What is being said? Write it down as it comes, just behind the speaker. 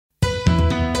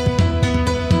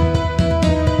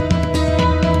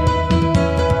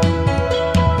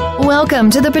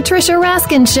Welcome to the Patricia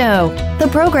Raskin Show,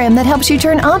 the program that helps you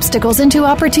turn obstacles into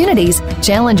opportunities,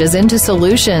 challenges into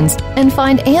solutions, and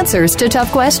find answers to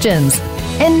tough questions.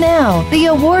 And now, the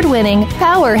award-winning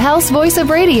powerhouse voice of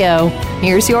radio.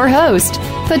 Here's your host,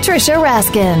 Patricia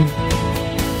Raskin.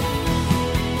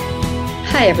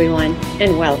 Hi, everyone,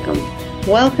 and welcome.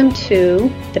 Welcome to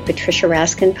the Patricia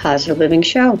Raskin Positive Living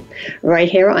Show,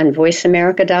 right here on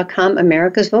VoiceAmerica.com,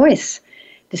 America's Voice.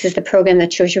 This is the program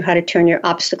that shows you how to turn your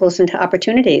obstacles into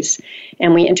opportunities.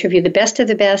 And we interview the best of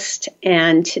the best,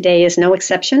 and today is no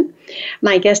exception.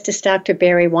 My guest is Dr.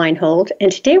 Barry Weinhold, and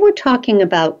today we're talking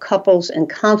about couples and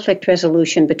conflict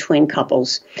resolution between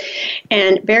couples.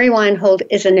 And Barry Weinhold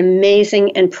is an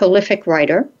amazing and prolific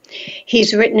writer.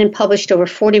 He's written and published over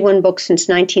 41 books since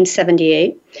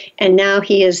 1978, and now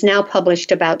he has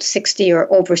published about 60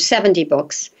 or over 70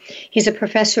 books. He's a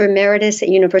professor emeritus at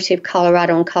University of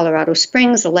Colorado in Colorado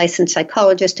Springs, a licensed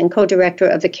psychologist and co-director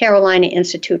of the Carolina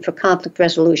Institute for Conflict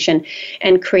Resolution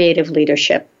and Creative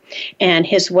Leadership. And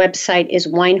his website is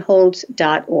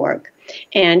weinhold.org.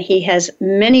 And he has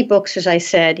many books, as I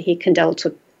said. He consults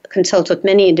with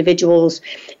many individuals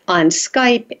on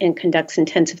Skype and conducts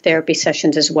intensive therapy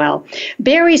sessions as well.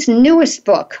 Barry's newest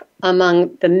book,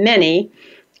 among the many,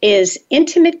 is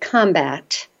Intimate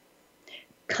Combat: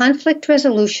 Conflict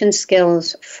Resolution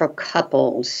Skills for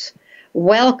Couples.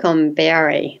 Welcome,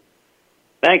 Barry.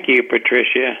 Thank you,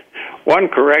 Patricia. One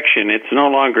correction, it's no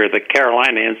longer the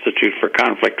Carolina Institute for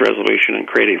Conflict Resolution and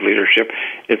Creative Leadership.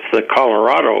 It's the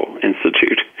Colorado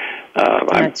Institute.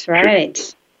 That's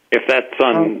right. If that's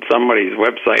on somebody's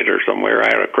website or somewhere, I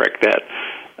ought to correct that.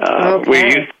 Okay. We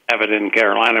used to have it in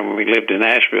Carolina when we lived in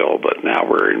Asheville, but now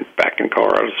we're back in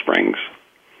Colorado Springs.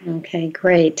 Okay,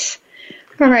 great.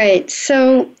 All right.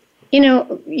 So,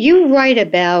 you write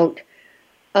about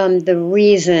the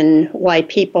reason why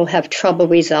people have trouble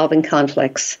resolving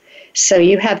conflicts. So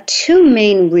you have two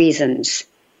main reasons.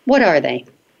 What are they?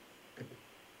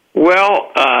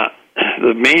 Well,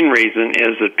 the main reason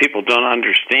is that people don't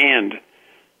understand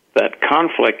that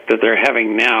conflict that they're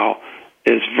having now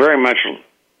is very much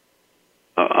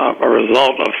a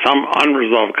result of some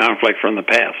unresolved conflict from the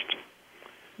past.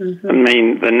 Mm-hmm. I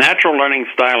mean, the natural learning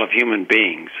style of human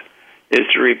beings is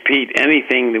to repeat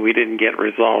anything that we didn't get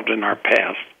resolved in our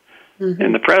past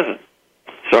in the present.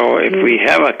 So if we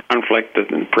have a conflict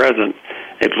that's in present,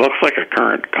 it looks like a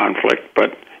current conflict,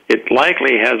 but it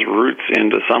likely has roots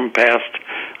into some past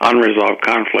unresolved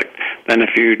conflict. Then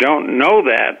if you don't know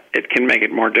that, it can make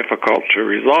it more difficult to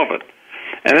resolve it.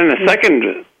 And then the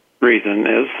second reason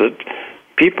is that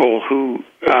people who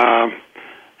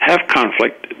have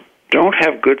conflict don't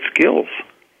have good skills.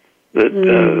 That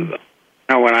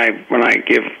when I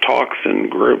give talks in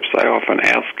groups, I often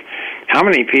ask, how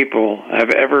many people have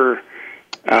ever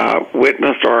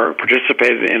witnessed or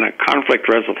participated in a conflict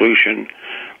resolution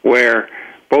where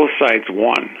both sides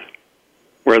won,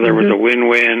 where there was a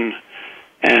win-win,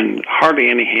 and hardly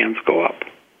any hands go up?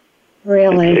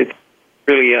 Really? It's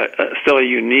really still a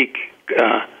unique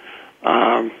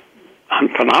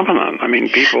phenomenon. I mean,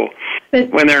 people,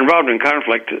 when they're involved in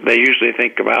conflict, they usually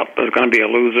think about there's going to be a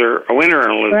winner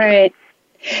and a loser. Right.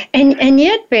 And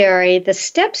yet, Barry, the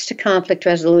steps to conflict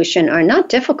resolution are not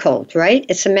difficult, right?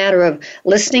 It's a matter of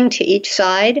listening to each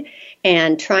side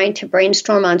and trying to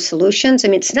brainstorm on solutions. I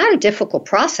mean, it's not a difficult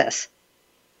process.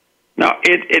 No,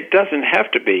 it doesn't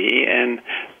have to be. And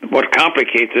what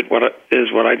complicates it, what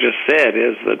I just said,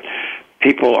 is that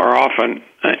people are often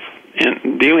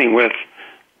dealing with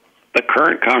the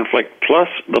current conflict plus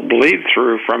the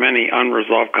bleed-through from any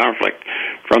unresolved conflict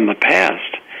from the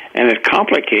past. And it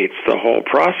complicates the whole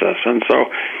process. And so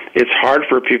it's hard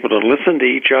for people to listen to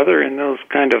each other in those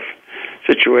kind of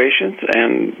situations.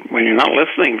 And when you're not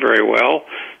listening very well,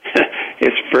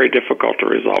 it's very difficult to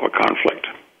resolve a conflict.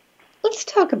 Let's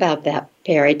talk about that,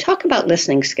 Barry. Talk about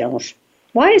listening skills.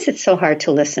 Why is it so hard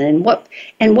to listen,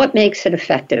 and what makes it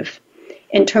effective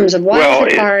in terms of why is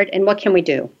it hard and what can we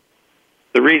do?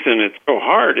 The reason it's so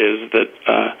hard is that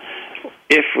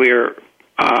if we're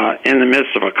in the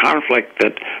midst of a conflict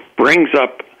that brings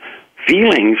up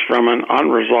feelings from an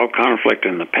unresolved conflict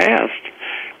in the past,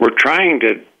 we're trying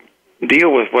to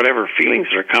deal with whatever feelings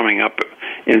are coming up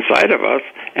inside of us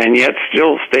and yet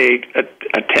still stay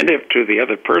attentive to the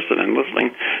other person and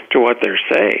listening to what they're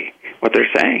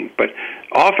saying. But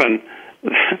often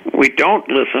we don't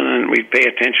listen and we pay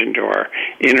attention to our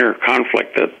inner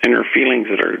conflict, the inner feelings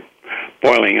that are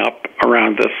boiling up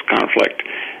around this conflict.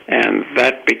 And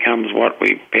that becomes what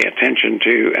we pay attention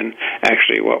to and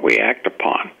actually what we act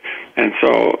upon. And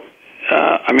so,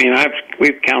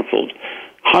 we've counseled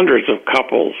hundreds of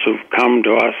couples who've come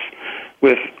to us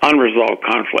with unresolved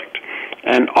conflict.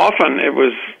 And often it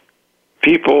was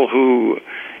people who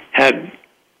had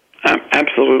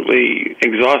absolutely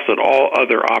exhausted all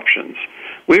other options.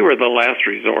 We were the last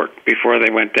resort before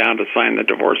they went down to sign the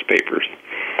divorce papers.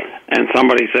 And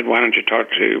somebody said, why don't you talk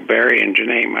to Barry and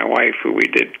Janae, my wife, who we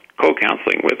did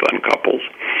co-counseling with on couples,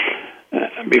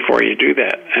 before you do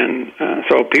that. And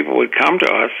so people would come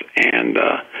to us, and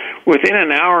within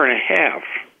an hour and a half,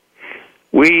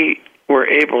 we were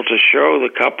able to show the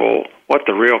couple what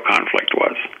the real conflict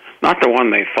was, not the one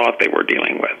they thought they were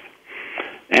dealing with.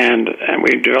 And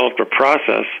we developed a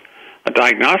process, a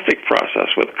diagnostic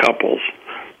process with couples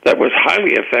that was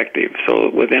highly effective. So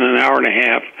within an hour and a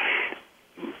half,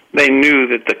 they knew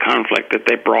that the conflict that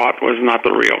they brought was not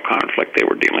the real conflict they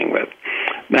were dealing with.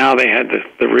 Now they had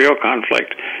the real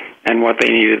conflict, and what they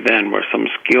needed then were some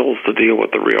skills to deal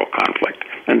with the real conflict.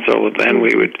 And so then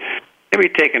we would maybe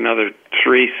take another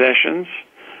 3 sessions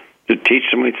to teach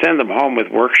them. We'd send them home with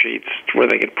worksheets where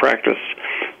they could practice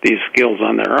these skills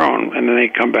on their own, and then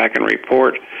they'd come back and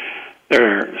report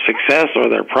their success or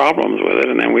their problems with it,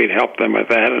 and then we'd help them with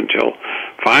that until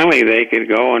finally they could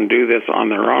go and do this on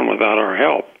their own without our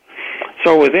help.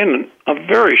 So within a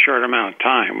very short amount of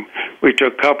time, we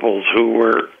took couples who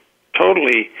were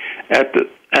totally at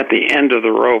the end of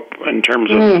the rope in terms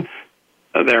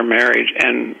of their marriage,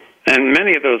 and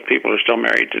many of those people are still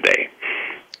married today.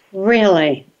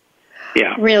 Really?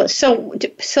 Yeah. Really.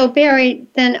 So Barry,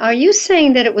 then are you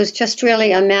saying that it was just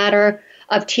really a matter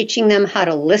of teaching them how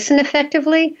to listen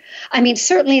effectively? I mean,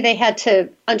 certainly they had to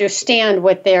understand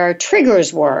what their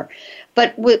triggers were,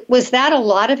 but was that a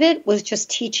lot of it, was just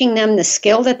teaching them the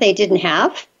skill that they didn't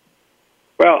have?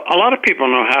 Well, a lot of people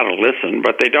know how to listen,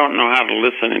 but they don't know how to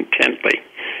listen intently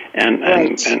and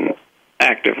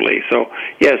actively. So,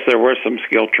 yes, there was some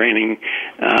skill training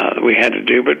we had to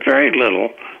do, but very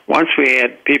little. Once we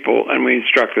had people and we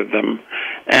instructed them,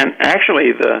 and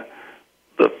actually the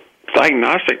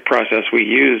diagnostic process we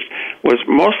used was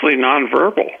mostly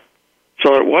nonverbal.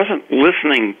 So it wasn't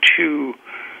listening to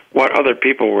what other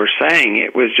people were saying.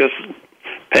 It was just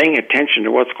paying attention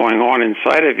to what's going on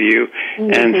inside of you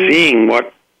and seeing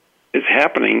what is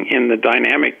happening in the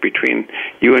dynamic between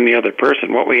you and the other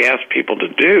person. What we ask people to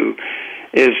do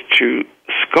is to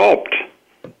sculpt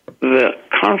the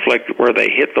conflict where they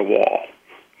hit the wall,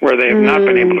 where they have not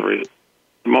been able to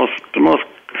resolve the most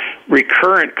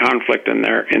recurrent conflict in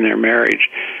their marriage.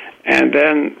 And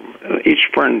then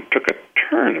each person took a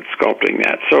turn at sculpting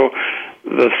that. So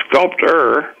the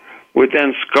sculptor would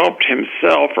then sculpt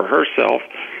himself or herself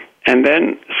and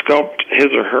then sculpt his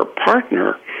or her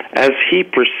partner as he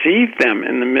perceived them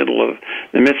in the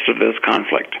midst of this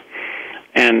conflict.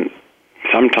 And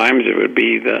sometimes it would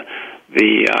be the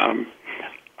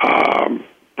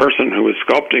person who was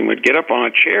sculpting would get up on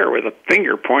a chair with a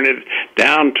finger pointed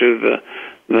down to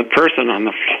the person on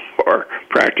the floor,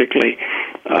 practically,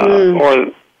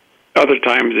 or other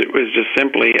times it was just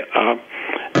simply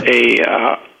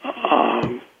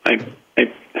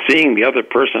seeing the other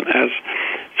person as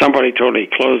somebody totally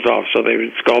closed off, so they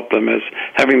would sculpt them as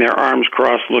having their arms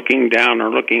crossed, looking down or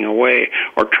looking away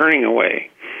or turning away,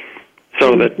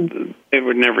 so that they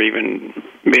would never even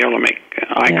be able to make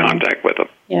eye contact with them.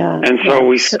 Yeah. And so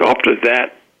we sculpted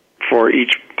that for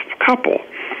each couple.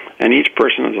 And each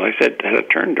person, as I said, had a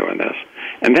turn doing this.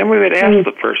 And then we would ask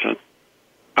the person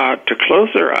to close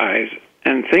their eyes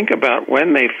and think about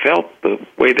when they felt the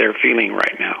way they're feeling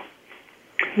right now.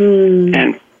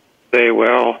 And say,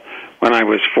 well, when I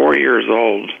was 4 years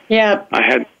old, I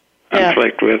had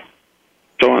conflict with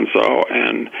so-and-so,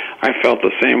 and I felt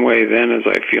the same way then as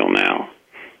I feel now.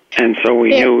 And so we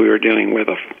knew we were dealing with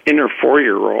an inner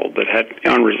 4-year-old that had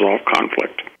unresolved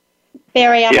conflict.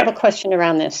 Barry, I have a question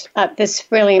around this. This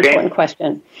really important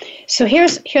question. So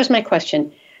here's my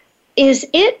question: is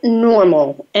it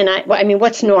normal? And I mean,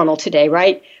 what's normal today,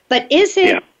 right? But is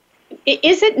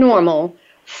it normal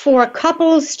for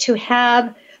couples to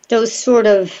have those sort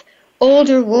of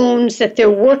older wounds that they're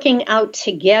working out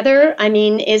together? I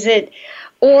mean, is it,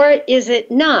 or is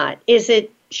it not?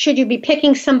 Should you be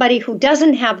picking somebody who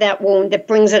doesn't have that wound that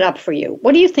brings it up for you?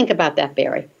 What do you think about that,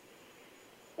 Barry?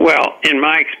 Well, in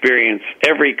my experience,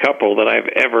 every couple that I've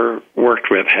ever worked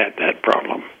with had that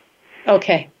problem.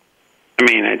 Okay. I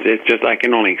mean, it's just, I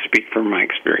can only speak from my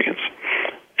experience.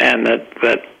 And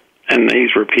and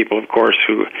these were people, of course,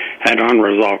 who had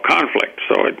unresolved conflict.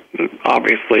 So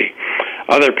obviously,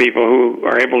 other people who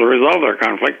are able to resolve their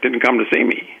conflict didn't come to see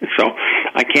me. So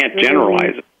I can't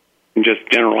generalize it. And just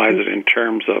generalize it in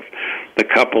terms of the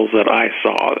couples that I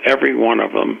saw. Every one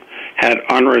of them had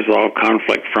unresolved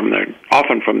conflict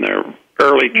often from their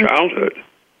early childhood.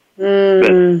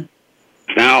 That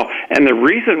now And the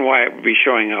reason why it would be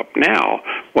showing up now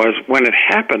was when it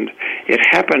happened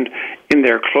in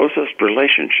their closest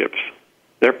relationships,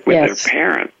 with their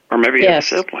parent or maybe a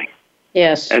sibling.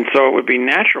 Yes. And so it would be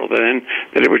natural then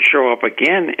that it would show up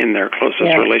again in their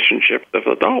closest relationship with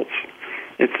adults.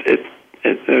 There's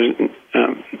an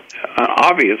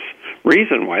obvious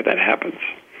reason why that happens.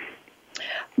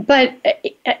 But,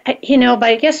 but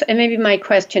I guess maybe my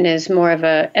question is more of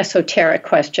a esoteric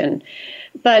question.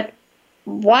 But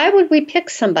why would we pick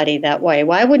somebody that way?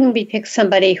 Why wouldn't we pick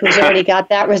somebody who's already got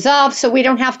that resolved so we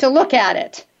don't have to look at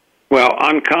it? Well,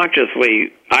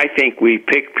 unconsciously, I think we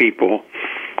pick people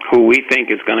who we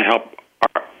think is going to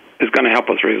help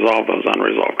us resolve those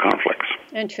unresolved conflicts.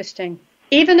 Interesting.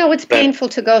 Even though it's painful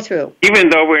to go through. Even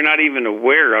though we're not even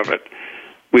aware of it,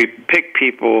 we pick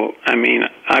people. I mean,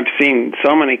 I've seen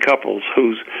so many couples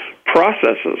whose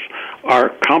processes are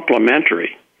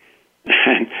complementary,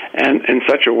 and in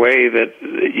such a way that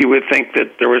you would think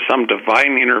that there was some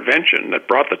divine intervention that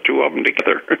brought the two of them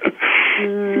together.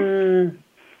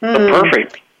 The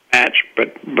perfect match,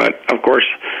 but of course,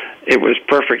 it was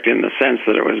perfect in the sense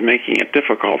that it was making it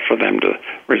difficult for them to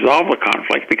resolve the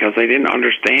conflict because they didn't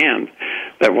understand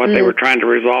that what they were trying to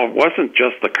resolve wasn't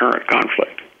just the current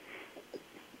conflict.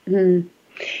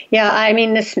 Yeah, I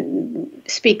mean, this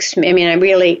speaks. I mean, I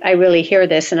really hear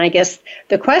this, and I guess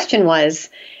the question was,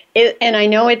 and I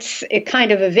know it's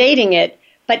kind of evading it,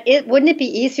 but wouldn't it be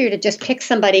easier to just pick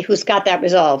somebody who's got that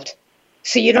resolved,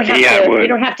 so you don't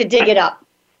have to dig it up?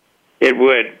 It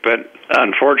would, but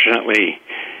unfortunately,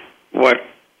 what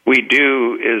we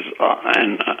do is,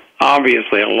 and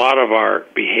obviously a lot of our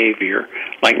behavior,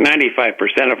 like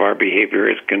 95% of our behavior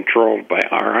is controlled by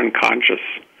our unconscious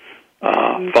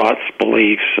thoughts,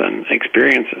 beliefs, and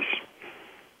experiences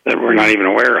that we're not even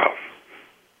aware of.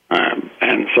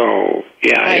 And so,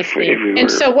 if we were... And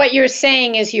so what you're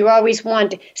saying is you always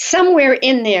want, somewhere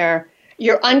in there,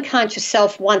 your unconscious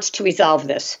self wants to resolve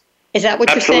this. Is that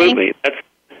what you're saying? Absolutely.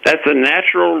 That's a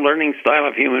natural learning style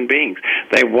of human beings.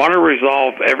 They want to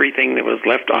resolve everything that was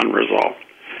left unresolved.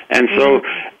 And so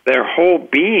their whole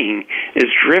being is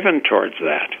driven towards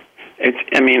that.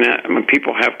 When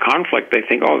people have conflict, they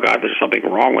think, oh, God, there's something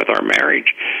wrong with our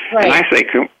marriage. Right. And I say,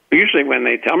 usually when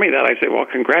they tell me that, I say, well,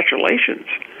 congratulations.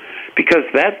 Because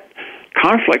that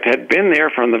conflict had been there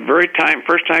from the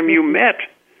first time you met.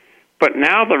 But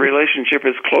now the relationship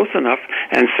is close enough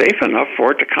and safe enough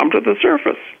for it to come to the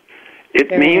surface. It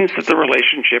means that the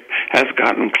relationship has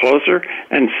gotten closer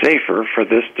and safer for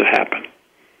this to happen.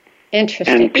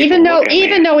 Interesting. Even though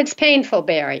it's painful,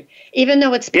 Barry. Even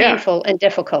though it's painful and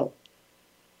difficult.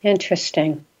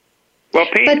 Interesting. Well,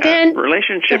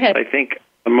 relationships, I think,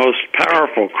 the most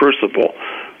powerful crucible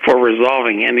for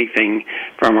resolving anything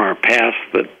from our past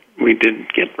that we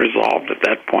didn't get resolved at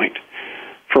that point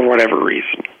for whatever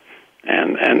reason.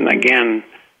 And again,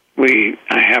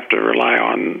 I have to rely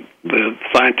on the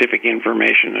scientific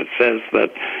information that says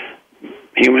that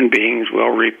human beings will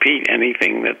repeat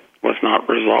anything that was not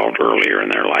resolved earlier in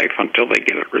their life until they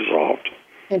get it resolved.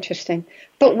 Interesting.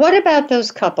 But what about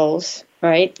those couples,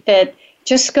 right, that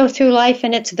just go through life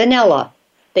and it's vanilla?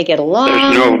 They get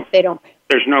along,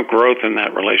 There's no growth in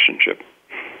that relationship.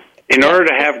 In order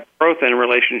to have growth in a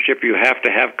relationship, you have to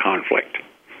have conflict.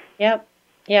 Yep.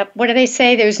 What do they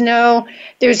say? There's no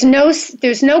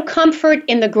comfort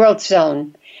in the growth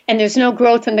zone, and there's no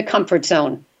growth in the comfort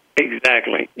zone.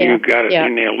 Exactly. You got it. You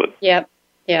nailed it. Yep.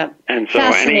 And so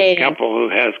any couple who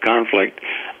has conflict,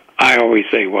 I always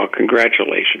say, well,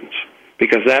 congratulations,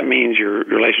 because that means your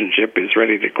relationship is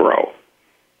ready to grow.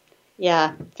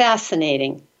 Yeah,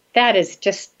 fascinating. That is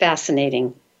just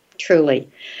fascinating, truly.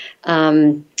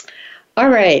 All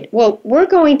right. Well, we're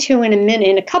going to,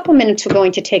 in a couple minutes, we're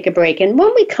going to take a break. And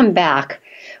when we come back,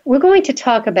 we're going to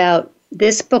talk about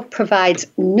this book provides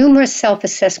numerous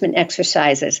self-assessment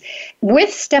exercises with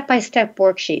step-by-step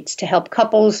worksheets to help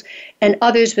couples and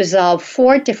others resolve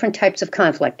 4 different types of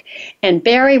conflict. And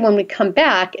Barry, when we come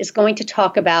back, is going to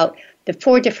talk about the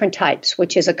 4 different types,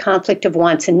 which is a conflict of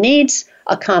wants and needs,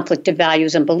 a conflict of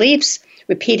values and beliefs,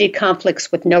 repeated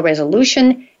conflicts with no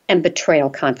resolution, and betrayal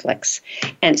conflicts.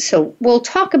 And so we'll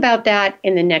talk about that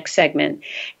in the next segment.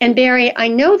 And Barry, I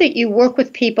know that you work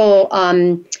with people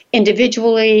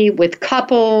individually, with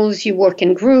couples, you work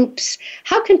in groups.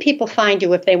 How can people find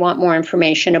you if they want more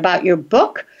information about your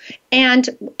book and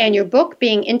your book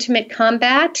being Intimate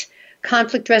Combat,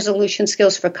 Conflict Resolution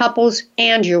Skills for Couples,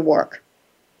 and your work?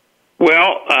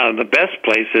 Well, the best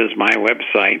place is my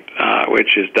website,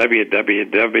 which is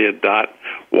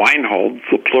www.weinhold,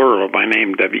 the plural of my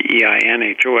name,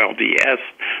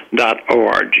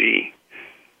 WEINHOLDS.org.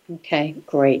 Okay,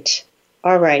 great.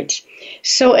 All right.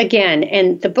 So again,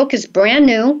 and the book is brand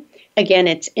new. Again,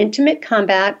 it's Intimate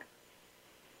Combat,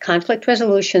 Conflict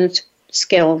Resolution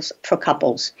Skills for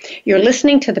Couples. You're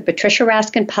listening to the Patricia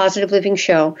Raskin Positive Living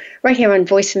Show right here on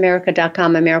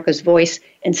VoiceAmerica.com, America's Voice.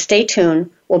 And stay tuned.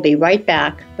 We'll be right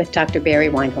back with Dr. Barry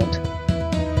Weinhold.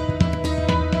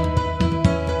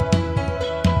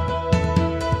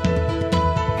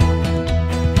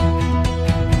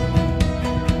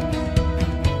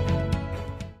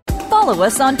 Follow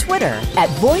us on Twitter at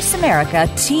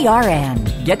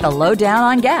VoiceAmericaTRN. Get the lowdown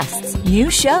on guests, new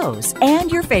shows,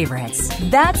 and your favorites.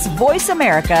 That's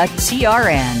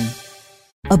VoiceAmericaTRN.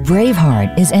 A brave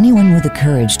heart is anyone with the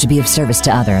courage to be of service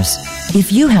to others.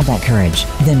 If you have that courage,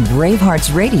 then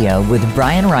Bravehearts Radio with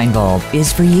Brian Weinhold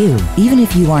is for you. Even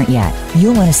if you aren't yet,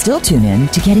 you'll want to still tune in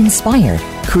to get inspired,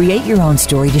 create your own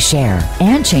story to share,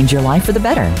 and change your life for the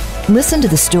better. Listen to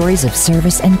the stories of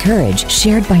service and courage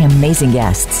shared by amazing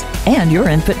guests, and your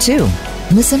input too.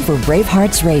 Listen for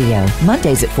Bravehearts Radio,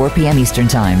 Mondays at 4 p.m. Eastern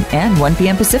Time and 1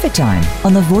 p.m. Pacific Time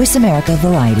on the Voice America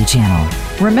Variety Channel.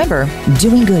 Remember,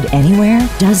 doing good anywhere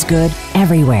does good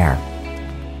everywhere.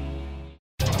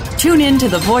 Tune in to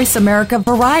the Voice America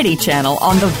Variety Channel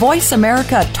on the Voice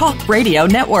America Talk Radio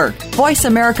Network. Voice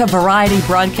America Variety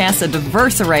broadcasts a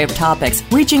diverse array of topics,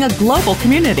 reaching a global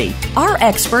community. Our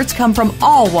experts come from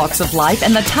all walks of life,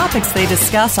 and the topics they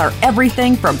discuss are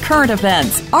everything from current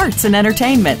events, arts and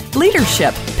entertainment,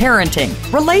 leadership, parenting,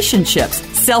 relationships,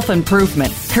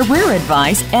 self-improvement, career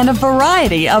advice, and a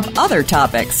variety of other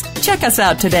topics. Check us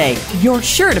out today. You're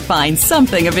sure to find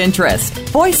something of interest.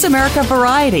 Voice America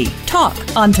Variety. Talk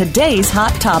on today's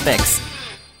hot topics.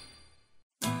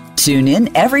 Tune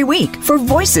in every week for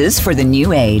Voices for the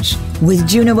New Age with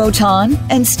Juno Otan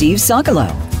and Steve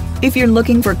Socolo. If you're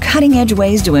looking for cutting-edge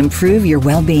ways to improve your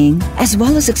well-being, as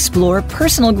well as explore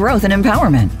personal growth and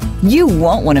empowerment, you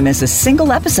won't want to miss a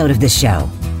single episode of this show.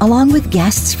 Along with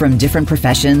guests from different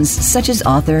professions, such as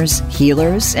authors,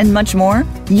 healers, and much more,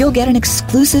 you'll get an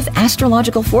exclusive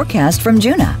astrological forecast from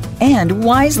Juna and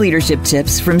wise leadership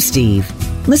tips from Steve.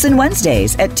 Listen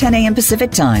Wednesdays at 10 a.m.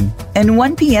 Pacific Time and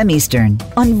 1 p.m. Eastern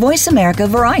on Voice America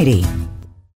Variety.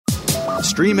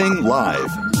 Streaming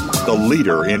live, the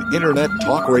leader in Internet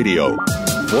talk radio,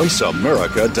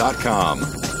 VoiceAmerica.com.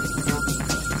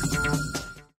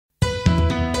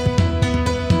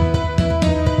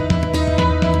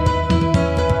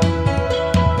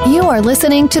 You are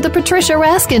listening to The Patricia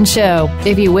Raskin Show.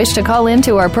 If you wish to call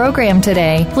into our program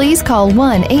today, please call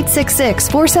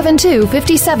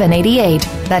 1-866-472-5788.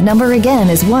 That number again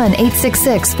is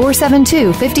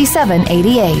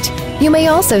 1-866-472-5788. You may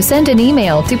also send an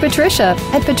email to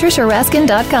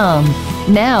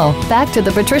patricia@patriciaraskin.com. Now, back to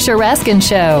The Patricia Raskin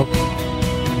Show.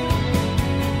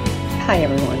 Hi,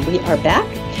 everyone. We are back.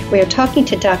 We are talking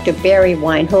to Dr. Barry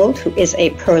Weinhold, who is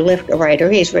a prolific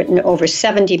writer. He's written over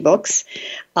 70 books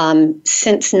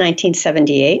since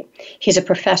 1978. He's a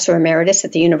professor emeritus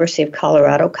at the University of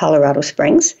Colorado, Colorado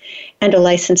Springs, and a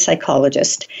licensed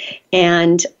psychologist.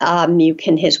 And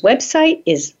his website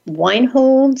is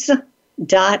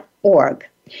weinholds.org.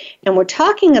 And we're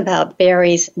talking about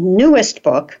Barry's newest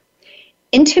book,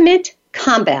 Intimate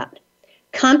Combat,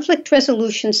 Conflict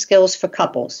Resolution Skills for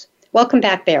Couples. Welcome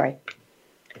back, Barry.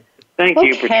 Thank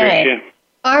you, Patricia.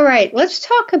 All right, let's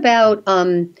talk about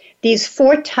these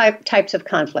four types of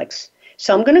conflicts.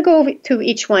 So I'm going to go through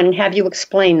each one and have you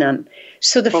explain them.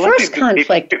 So the first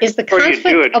conflict is the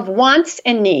conflict of wants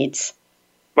and needs.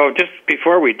 Well, just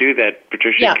before we do that,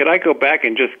 Patricia, could I go back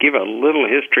and just give a little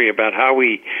history about how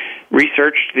we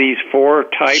researched these four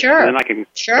types? Sure. And then I can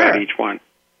start each one.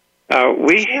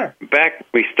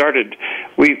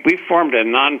 We formed a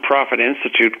nonprofit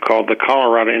institute called the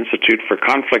Colorado Institute for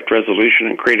Conflict Resolution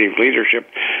and Creative Leadership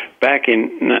back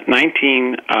in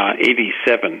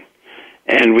 1987.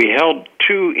 And we held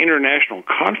 2 international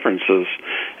conferences,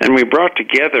 and we brought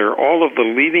together all of the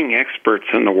leading experts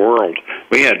in the world.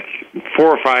 We had 4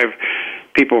 or 5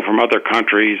 people from other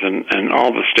countries and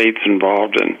all the states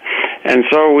involved. And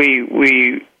so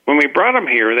when we brought them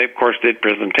here, they, of course, did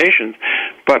presentations.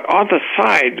 But on the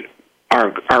side,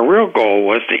 our real goal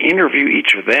was to interview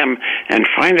each of them and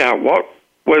find out what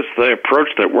was the approach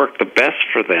that worked the best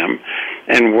for them,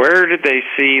 and where did they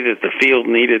see that the field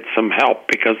needed some help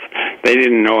because they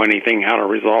didn't know anything how to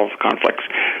resolve conflicts.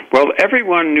 Well,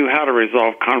 everyone knew how to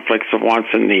resolve conflicts of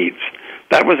wants and needs.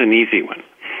 That was an easy one.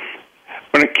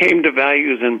 When it came to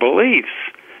values and beliefs,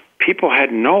 people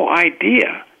had no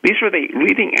idea. These were the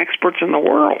leading experts in the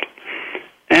world.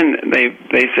 And they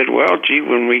said, well, gee,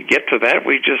 when we get to that,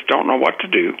 we just don't know what to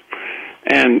do.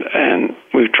 And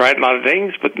we've tried a lot of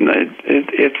things, but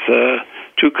it's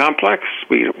too complex.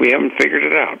 We haven't figured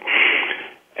it out.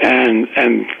 And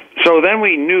so then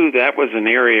we knew that was an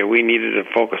area we needed to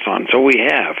focus on. So we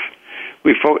have.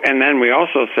 And then we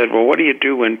also said, well, what do you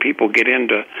do when people get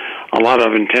into a lot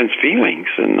of intense feelings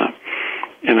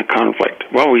in a conflict?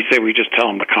 Well, we say we just tell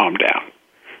them to calm down.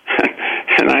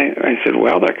 And I said,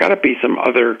 well, there got to be some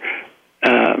other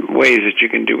ways that you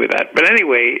can do with that. But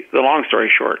anyway, the long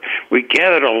story short, we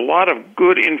gathered a lot of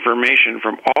good information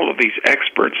from all of these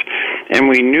experts, and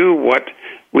we knew what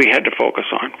we had to focus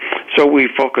on. So we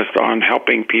focused on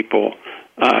helping people.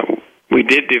 We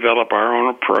did develop our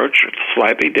own approach,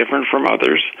 slightly different from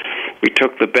others. We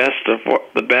took the best of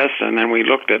the best, and then we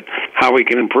looked at how we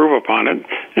can improve upon it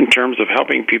in terms of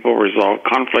helping people resolve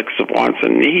conflicts of wants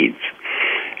and needs.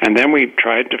 And then we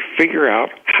tried to figure out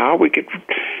how we could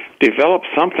develop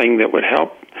something that would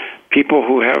help people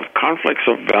who have conflicts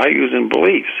of values and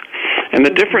beliefs. And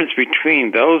the difference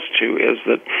between those two is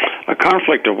that a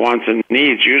conflict of wants and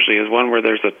needs usually is one where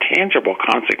there's a tangible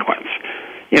consequence.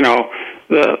 You know,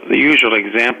 the usual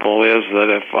example is that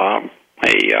if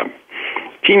a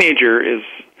teenager is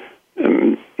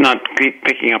not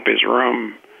picking up his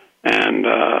room and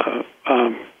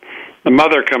the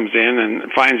mother comes in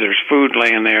and finds there's food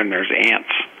laying there and there's ants,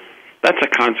 that's a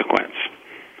consequence.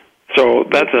 So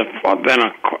that's then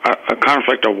a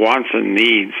conflict of wants and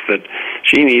needs, that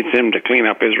she needs him to clean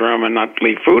up his room and not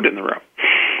leave food in the room.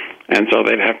 And so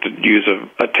they'd have to use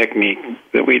a technique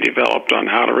that we developed on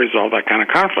how to resolve that kind of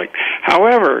conflict.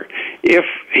 However, if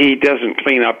he doesn't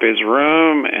clean up his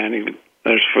room and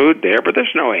there's food there, but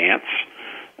there's no ants,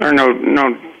 or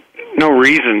no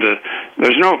reason to,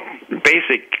 there's no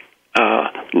basic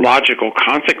logical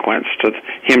consequence to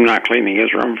him not cleaning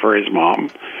his room for his mom,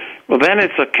 well, then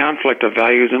it's a conflict of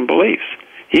values and beliefs.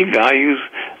 He values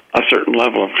a certain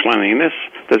level of cleanliness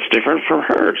that's different from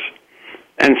hers.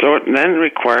 And so it then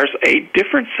requires a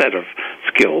different set of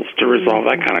skills to resolve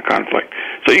that kind of conflict.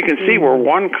 So you can see where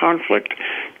one conflict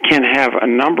can have a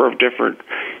number of different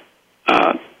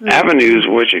avenues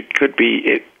which it could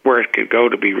be, where it could go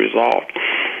to be resolved.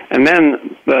 And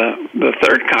then the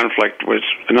third conflict was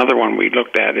another one we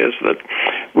looked at, is that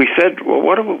we said, well,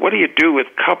 what do you do with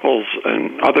couples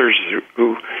and others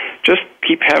who just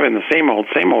keep having the same old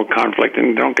conflict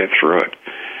and don't get through it?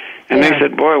 And they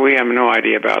said, boy, we have no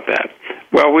idea about that.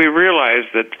 Well, we realized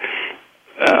that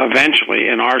eventually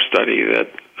in our study that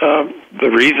the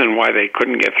reason why they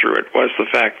couldn't get through it was the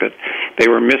fact that they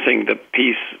were missing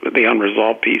the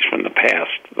unresolved piece from the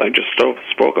past I just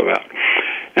spoke about.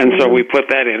 And so we put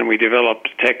that in, and we developed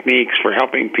techniques for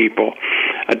helping people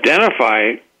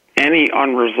identify any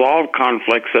unresolved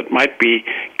conflicts that might be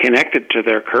connected to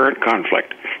their current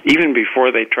conflict, even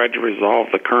before they tried to resolve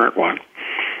the current one,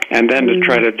 and then to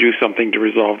try to do something to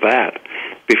resolve that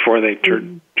before they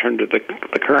turn to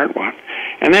the current one.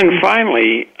 And then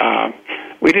finally,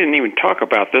 we didn't even talk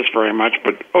about this very much,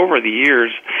 but over the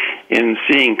years, in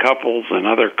seeing couples and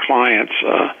other clients,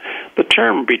 the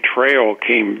term betrayal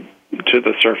came to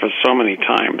the surface so many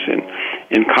times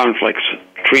in conflicts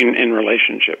in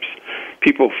relationships.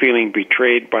 People feeling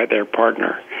betrayed by their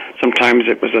partner. Sometimes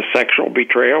it was a sexual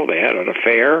betrayal, they had an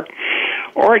affair,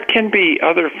 or it can be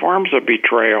other forms of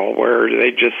betrayal where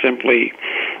they just simply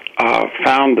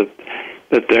found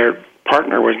that their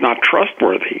partner was not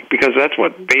trustworthy, because that's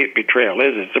what betrayal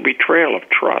is. It's a betrayal of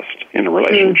trust in a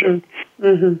relationship.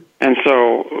 And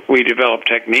so we develop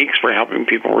techniques for helping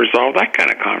people resolve that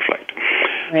kind of conflict.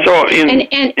 Right. So in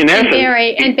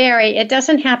essence, Barry, it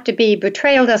doesn't have to be,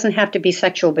 betrayal doesn't have to be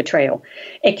sexual betrayal.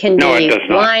 It can be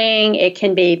lying, it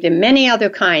can be many other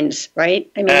kinds, right?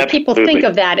 I mean, people think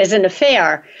of that as an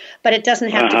affair, but it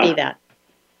doesn't have to be that.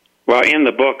 Well, in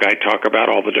the book, I talk about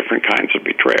all the different kinds of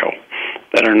betrayal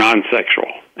that are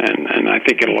non-sexual, and I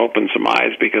think it'll open some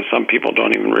eyes, because some people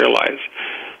don't even realize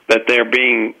that they're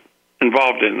being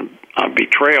involved in a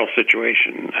betrayal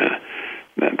situation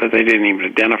that they didn't even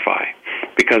identify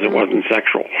because it wasn't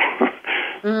sexual.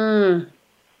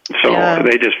 So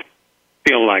they just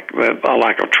feel like a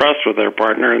lack of trust with their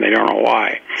partner, and they don't know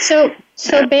why. So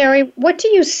Barry, what do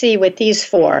you see with these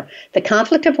four? The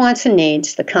conflict of wants and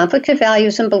needs, the conflict of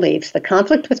values and beliefs, the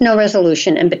conflict with no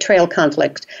resolution, and betrayal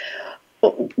conflict.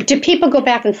 Do people go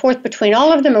back and forth between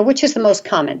all of them, or which is the most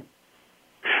common?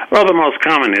 Well, the most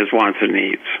common is wants and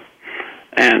needs.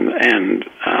 And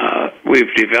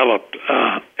we've developed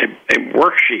a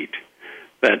worksheet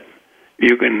that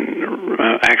you can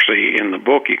actually, in the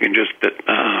book, you can just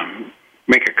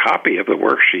make a copy of the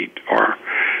worksheet,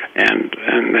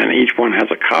 and then each one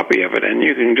has a copy of it, and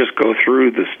you can just go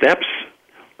through the steps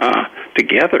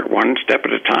together, one step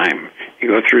at a time. You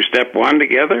go through step one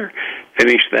together,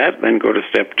 finish that, then go to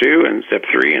step two and step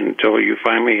three until you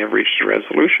finally have reached a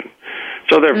resolution.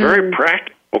 So they're very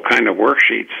practical kind of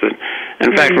worksheets. And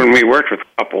in fact, when we worked with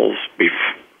couples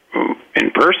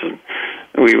in person,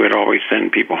 we would always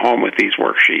send people home with these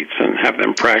worksheets and have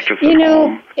them practice at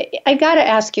home. I got to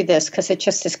ask you this because it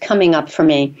just is coming up for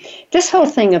me. This whole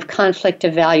thing of conflict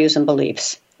of values and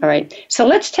beliefs. All right. So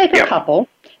let's take a couple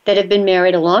that have been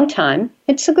married a long time.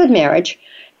 It's a good marriage.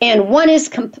 And one is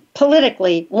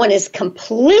politically, one is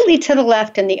completely to the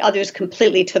left and the other is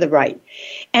completely to the right.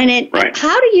 And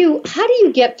how do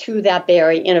you get through that,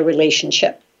 Barry, in a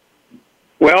relationship?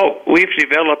 Well, we've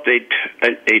developed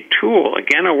a tool,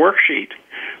 again, a worksheet,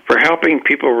 for helping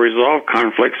people resolve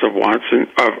conflicts of wants and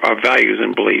of values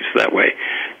and beliefs that way.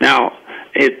 Now,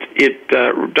 it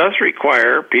does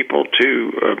require people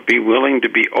to be willing to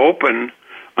be open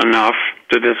enough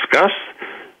to discuss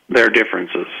their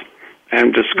differences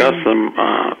and discuss them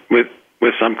with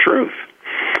some truth.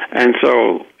 And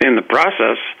so in the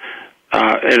process,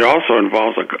 it also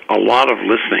involves a lot of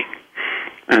listening.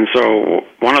 And so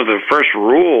one of the first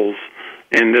rules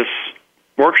in this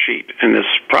worksheet, in this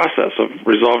process of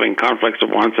resolving conflicts of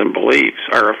wants and beliefs,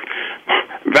 or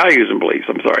values and beliefs,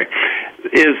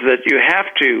 is that you have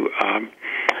to,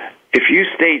 if you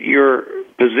state your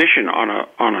position on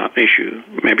an issue,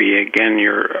 maybe again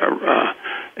you're a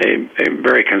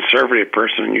very conservative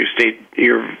person, you state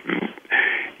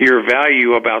your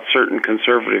value about certain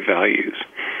conservative values.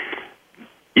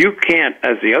 You can't,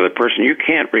 as the other person, you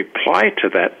can't reply to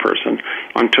that person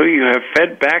until you have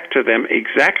fed back to them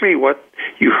exactly what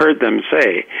you heard them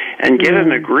say and get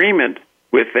an agreement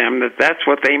with them that that's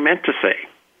what they meant to say.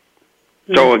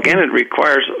 So again, it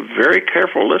requires very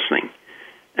careful listening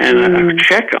and a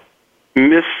check on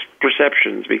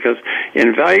misperceptions, because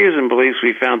in values and beliefs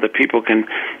we found that people can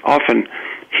often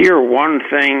hear one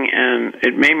thing and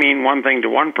it may mean one thing to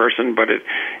one person, but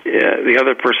the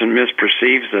other person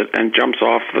misperceives it and jumps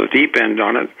off the deep end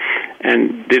on it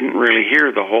and didn't really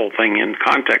hear the whole thing in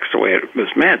context the way it was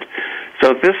meant.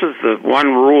 So this is the one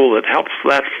rule that helps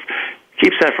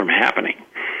keeps that from happening.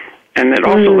 And it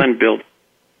also then builds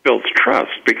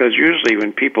trust, because usually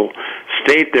when people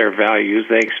state their values,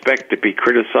 they expect to be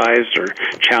criticized or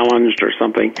challenged or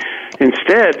something.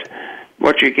 Instead,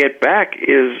 what you get back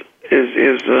is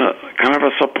kind of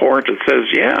a support that says,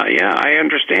 yeah, I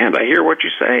understand, I hear what you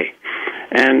say.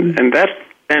 And that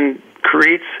then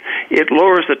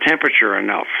lowers the temperature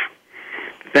enough.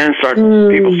 Then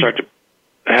people start to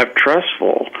have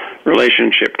trustful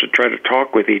relationship to try to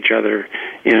talk with each other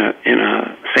in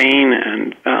a sane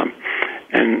and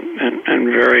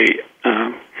very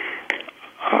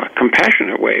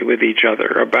compassionate way with each other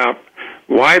about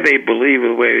why they believe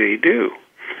the way they do.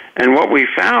 And what we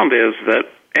found is that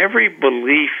every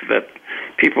belief that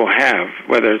people have,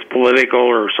 whether it's political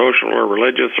or social or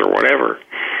religious or whatever,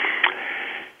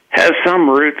 has some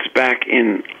roots back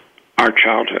in our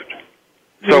childhood.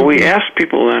 So we ask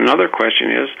people, another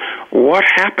question is, what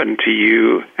happened to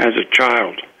you as a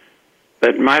child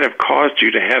that might have caused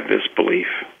you to have this belief?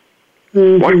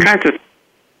 What kinds of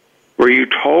were you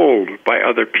told by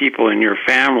other people in your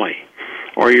family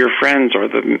or your friends or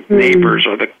the neighbors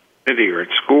or the community or at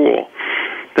school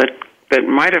that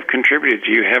might have contributed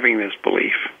to you having this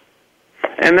belief?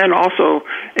 And then also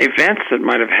events that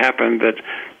might have happened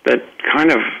that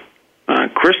kind of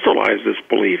crystallized this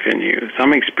belief in you,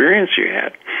 some experience you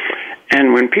had.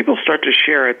 And when people start to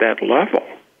share at that level,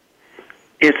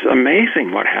 it's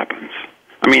amazing what happens.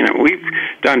 I mean, we've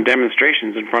done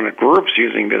demonstrations in front of groups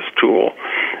using this tool,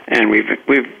 and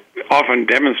we've often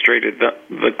demonstrated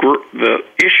the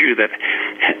issue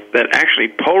that actually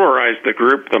polarized the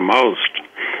group the most,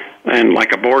 and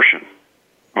like abortion,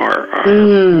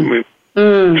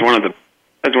 it's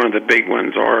one of the big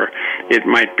ones, or it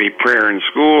might be prayer in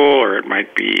school, or it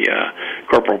might be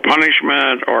corporal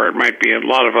punishment, or it might be a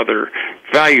lot of other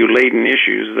value-laden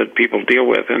issues that people deal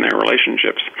with in their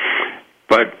relationships.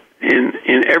 But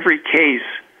in every case,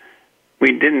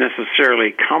 we didn't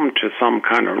necessarily come to some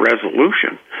kind of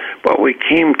resolution, but we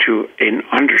came to an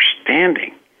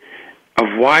understanding of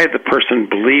why the person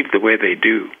believed the way they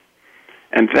do.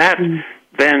 And that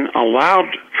then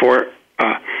allowed for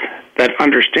that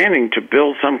understanding to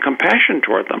build some compassion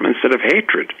toward them instead of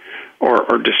hatred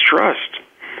or distrust,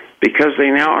 because they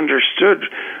now understood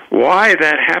why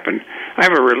that happened. I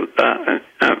have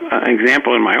an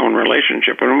example in my own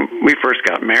relationship. When we first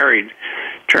got married,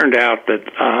 turned out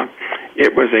that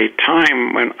it was a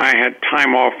time when I had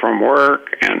time off from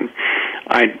work, and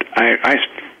I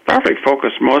probably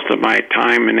focused most of my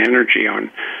time and energy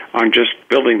on just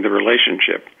building the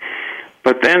relationship.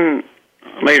 But then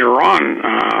later on,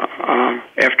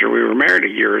 after we were married a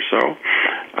year or so,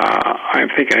 I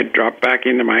think I dropped back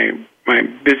into my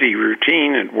busy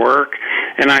routine at work,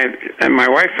 and my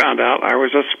wife found out I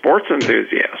was a sports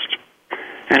enthusiast,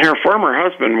 and her former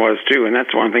husband was too, and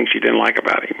that's one thing she didn't like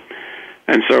about him.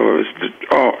 And so it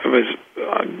was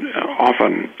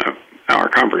often our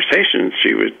conversations,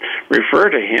 she would refer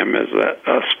to him as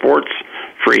a sports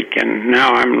freak, and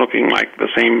now I'm looking like the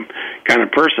same kind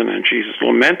of person, and she's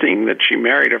lamenting that she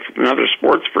married another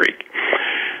sports freak.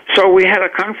 So we had a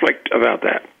conflict about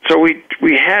that. So we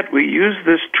used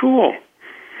this tool,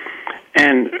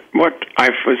 and what I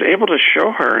was able to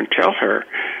show her and tell her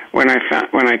when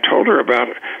I told her about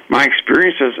my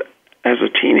experiences as a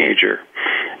teenager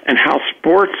and how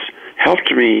sports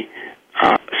helped me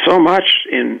so much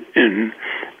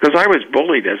because I was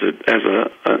bullied as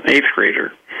an eighth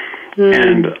grader,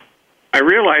 and I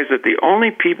realized that the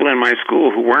only people in my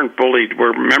school who weren't bullied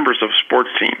were members of sports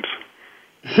teams,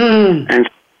 and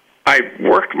I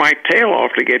worked my tail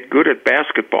off to get good at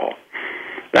basketball.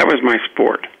 That was my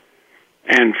sport,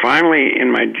 and finally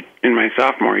in my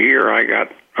sophomore year, I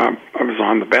was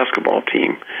on the basketball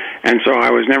team, and so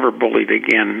I was never bullied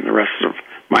again the rest of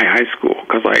my high school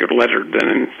because I lettered then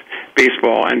in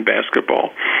baseball and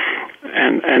basketball.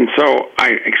 And so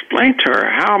I explained to her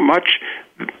how much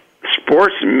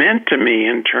sports meant to me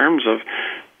in terms of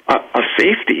a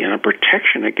safety and a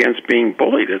protection against being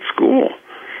bullied at school,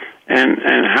 and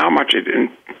how much it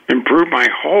improved my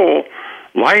whole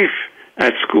life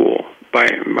at school by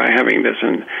having this.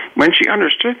 And when she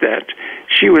understood that,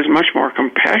 she was much more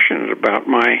compassionate about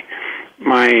my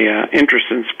interest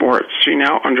in sports. She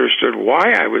now understood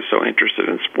why I was so interested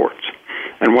in sports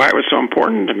and why it was so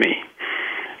important to me.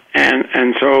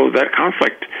 And so that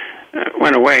conflict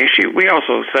went away. We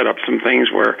also set up some things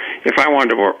where if I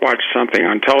wanted to watch something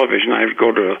on television, I'd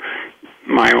go to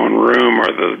my own room or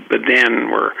the den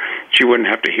where she wouldn't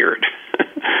have to hear it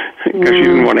because she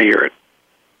didn't want to hear it.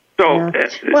 So,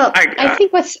 I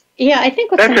think what's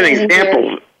that's an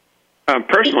example, a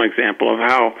personal example of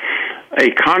how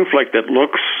a conflict that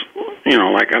looks,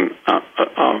 like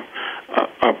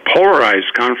a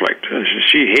polarized conflict.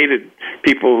 She hated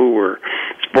people who were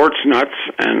sports nuts,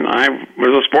 and I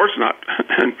was a sports nut,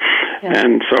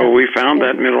 and so we found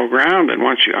that middle ground. And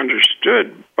once she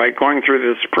understood by going through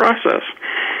this process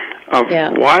of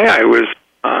why I was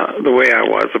the way I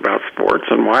was about sports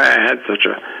and why I had such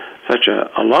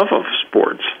a love of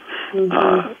sports,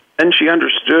 then she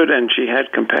understood and she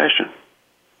had compassion.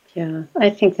 Yeah, I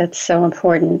think that's so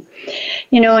important.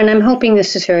 And I'm hoping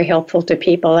this is very helpful to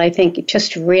people. I think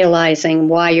just realizing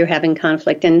why you're having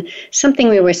conflict. And something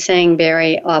we were saying,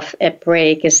 Barry, off at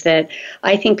break is that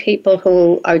I think people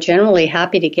who are generally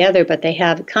happy together but they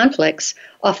have conflicts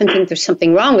often think there's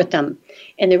something wrong with them.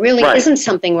 And there really isn't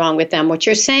something wrong with them. What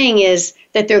you're saying is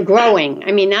that they're growing.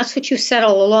 I mean, that's what you said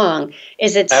all along.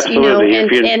 Absolutely.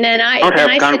 And then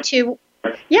I said to you,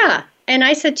 and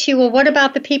I said to you, well, what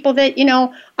about the people that,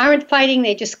 aren't fighting?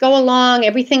 They just go along.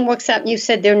 Everything works out. And you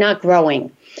said they're not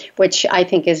growing, which I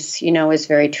think is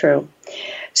very true.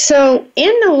 So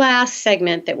in the last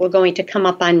segment that we're going to come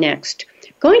up on next,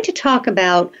 going to talk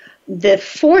about the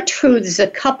 4 truths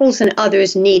that couples and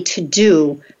others need to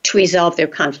do to resolve their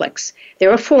conflicts.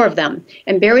 There are 4 of them,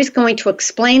 and Barry's going to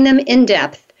explain them in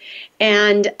depth.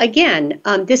 And again,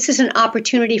 this is an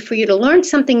opportunity for you to learn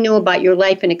something new about your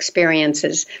life and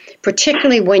experiences,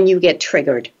 particularly when you get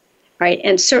triggered, right?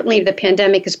 And certainly the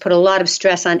pandemic has put a lot of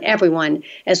stress on everyone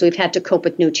as we've had to cope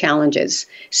with new challenges.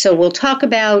 So we'll talk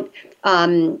about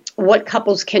what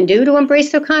couples can do to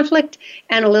embrace their conflict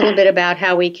and a little bit about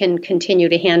how we can continue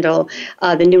to handle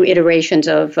the new iterations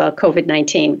of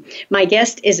COVID-19. My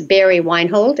guest is Barry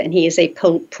Weinhold, and he is a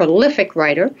prolific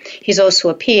writer. He's also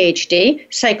a Ph.D.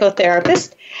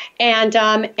 psychotherapist,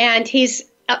 and he's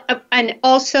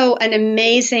also an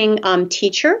amazing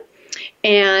teacher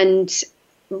and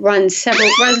runs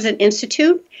an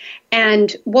institute.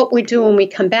 And what we do when we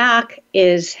come back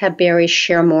is have Barry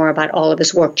share more about all of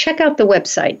his work. Check out the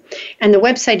website. And the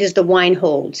website is the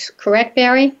Weinholds. Correct,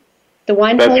 Barry? The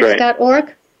Weinholds.org?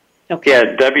 Right. Okay.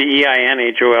 Yeah,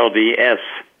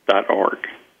 WEINHOLDS.org.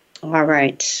 All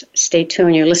right. Stay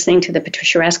tuned. You're listening to the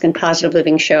Patricia Raskin Positive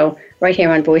Living Show right here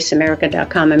on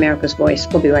VoiceAmerica.com, America's Voice.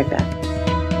 We'll be right back.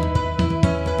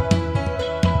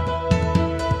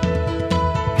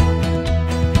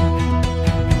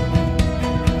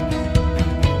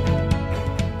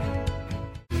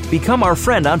 Become our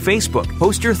friend on Facebook.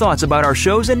 Post your thoughts about our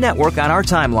shows and network on our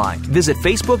timeline. Visit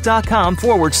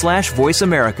Facebook.com/Voice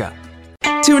America.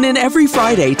 Tune in every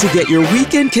Friday to get your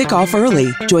weekend kickoff early.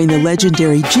 Join the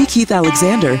legendary G. Keith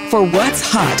Alexander for What's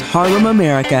Hot Harlem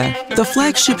America. The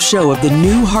flagship show of the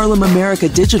new Harlem America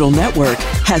Digital Network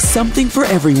has something for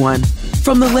everyone.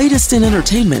 From the latest in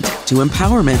entertainment to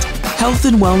empowerment, health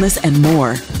and wellness, and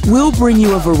more, we'll bring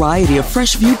you a variety of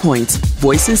fresh viewpoints,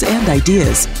 voices, and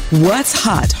ideas. What's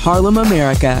Hot Harlem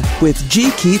America with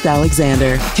G. Keith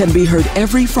Alexander can be heard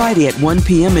every Friday at 1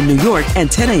 p.m. in New York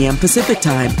and 10 a.m. Pacific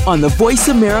Time on the Voice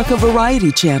America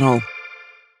Variety Channel.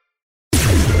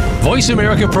 Voice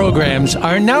America programs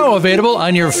are now available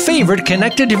on your favorite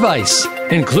connected device,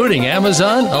 including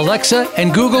Amazon, Alexa,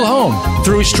 and Google Home.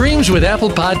 Through streams with Apple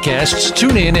Podcasts,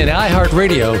 TuneIn, and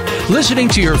iHeartRadio, listening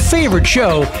to your favorite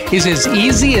show is as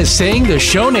easy as saying the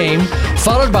show name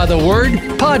followed by the word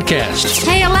podcast.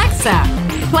 Hey, Alexa,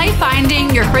 play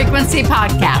Finding Your Frequency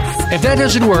podcast. If that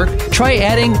doesn't work, try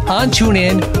adding on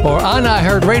TuneIn or on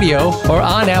iHeartRadio or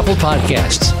on Apple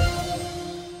Podcasts.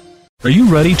 Are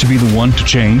you ready to be the one to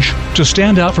change, to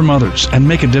stand out from others and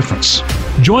make a difference?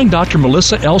 Join Dr.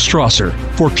 Melissa L. Strasser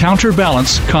for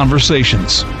Counterbalance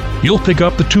Conversations. You'll pick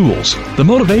up the tools, the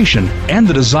motivation, and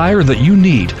the desire that you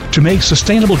need to make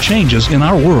sustainable changes in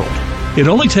our world. It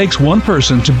only takes one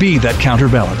person to be that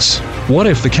counterbalance. What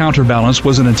if the counterbalance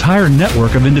was an entire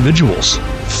network of individuals?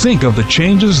 Think of the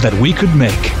changes that we could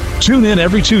make. Tune in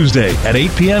every Tuesday at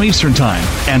 8 p.m. Eastern Time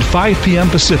and 5 p.m.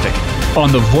 Pacific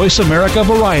on the Voice America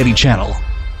Variety Channel.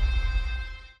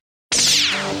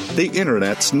 The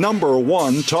Internet's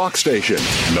 #1 talk station.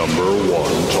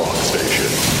 #1 talk station.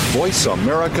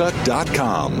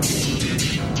 VoiceAmerica.com.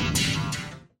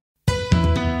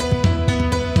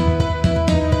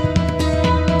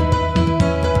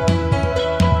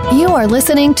 You are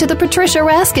listening to The Patricia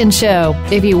Raskin Show.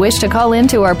 If you wish to call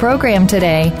into our program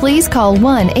today, please call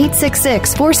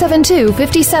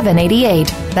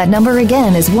 1-866-472-5788. That number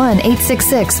again is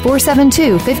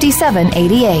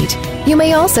 1-866-472-5788. You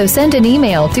may also send an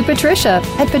email to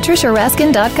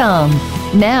patricia@patriciaraskin.com.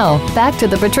 Now, back to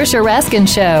The Patricia Raskin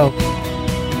Show.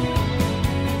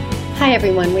 Hi,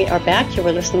 everyone. We are back. You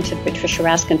are listening to the Patricia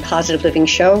Raskin Positive Living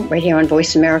Show right here on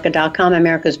VoiceAmerica.com,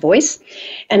 America's Voice.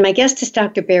 And my guest is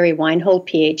Dr. Barry Weinhold,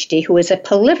 Ph.D., who is a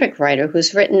prolific writer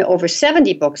who's written over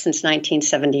 70 books since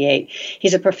 1978.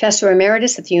 He's a professor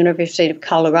emeritus at the University of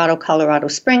Colorado, Colorado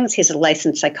Springs. He's a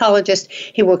licensed psychologist.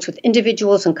 He works with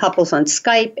individuals and couples on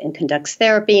Skype and conducts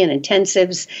therapy and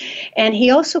intensives. And he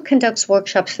also conducts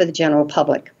workshops for the general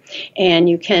public. And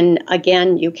you can log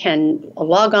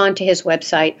on to his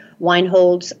website,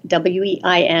 Weinholds,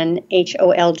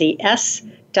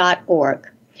 WEINHOLDS.org.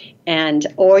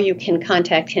 Or you can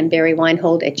contact him,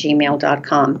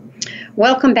 BarryWeinhold@gmail.com.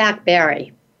 Welcome back,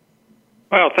 Barry.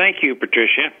 Well, thank you,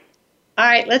 Patricia. All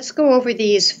right, let's go over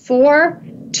these 4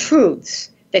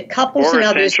 truths that couples and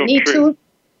others need to,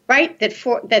 right,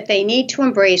 that they need to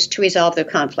embrace to resolve their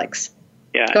conflicts.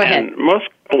 Yeah, go ahead. And most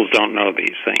couples don't know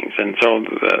these things, and so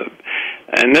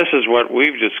and this is what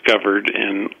we've discovered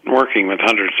in working with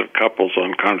hundreds of couples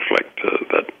on conflict.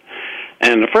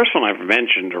 And the first one I've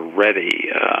mentioned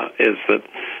already is that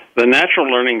the natural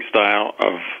learning style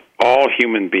of all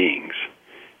human beings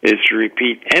is to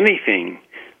repeat anything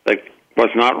that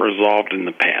was not resolved in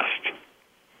the past.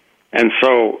 And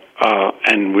so,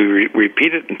 and we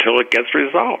repeat it until it gets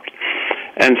resolved.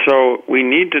 And so we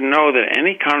need to know that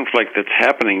any conflict that's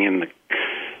happening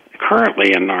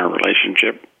currently in our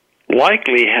relationship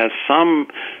likely has some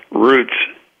roots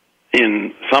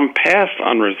in some past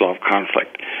unresolved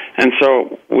conflict. And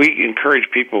so we encourage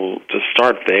people to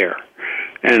start there.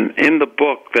 And in the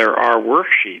book, there are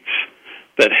worksheets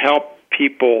that help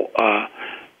people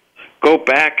go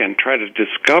back and try to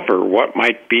discover what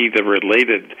might be the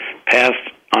related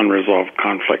past unresolved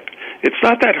conflict. It's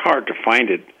not that hard to find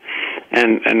it.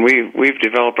 And we've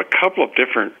developed a couple of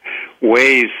different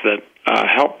ways that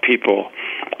help people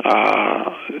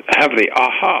have the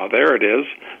aha, there it is,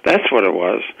 that's what it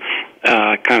was,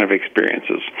 kind of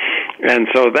experiences. And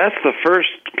so that's the first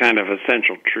kind of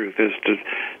essential truth, is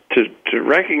to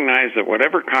recognize that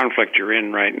whatever conflict you're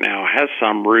in right now has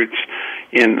some roots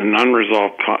in an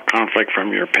unresolved conflict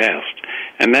from your past.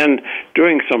 And then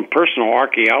doing some personal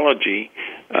archaeology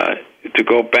to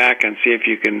go back and see if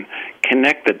you can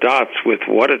connect the dots with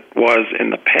what it was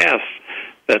in the past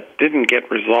that didn't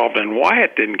get resolved and why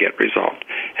it didn't get resolved.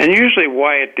 And usually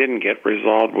why it didn't get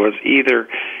resolved was either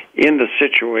in the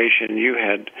situation you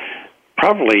had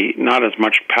probably not as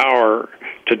much power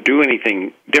to do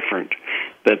anything different,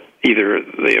 that either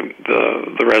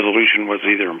the resolution was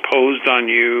either imposed on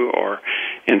you or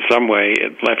in some way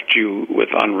it left you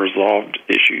with unresolved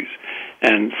issues.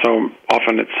 And so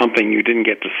often it's something you didn't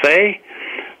get to say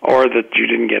or that you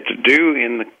didn't get to do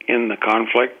in the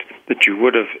conflict that you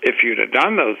would have, if you'd have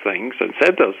done those things and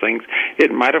said those things,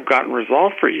 it might have gotten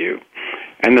resolved for you.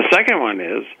 And the second one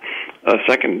is a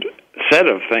second set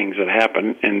of things that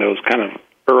happen in those kind of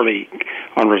early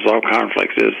unresolved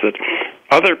conflicts is that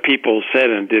other people said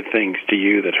and did things to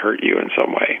you that hurt you in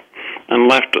some way and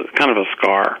left kind of a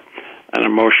scar, an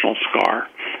emotional scar.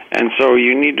 And so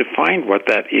you need to find what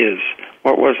that is.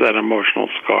 What was that emotional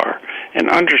scar? And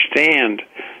understand,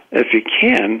 if you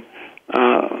can,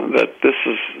 that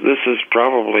this is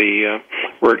probably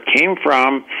where it came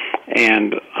from,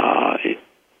 and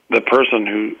the person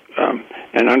who,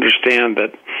 and understand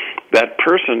that that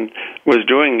person was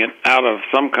doing it out of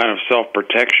some kind of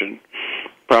self-protection.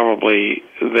 Probably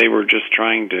they were just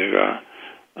trying to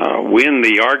win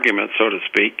the argument, so to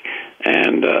speak,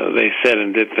 and they said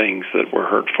and did things that were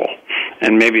hurtful.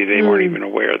 And maybe they weren't even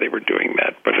aware they were doing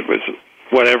that, but it was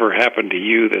whatever happened to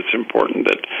you that's important,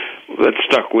 that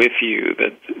stuck with you,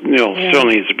 that still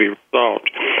needs to be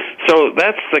resolved. So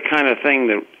that's the kind of thing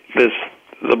that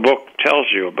the book tells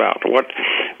you about,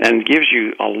 and gives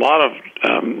you a lot of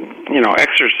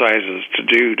exercises to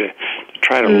do to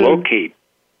try to locate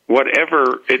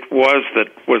whatever it was that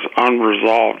was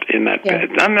unresolved in that. Yeah.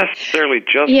 It's not necessarily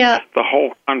just the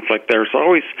whole conflict. There's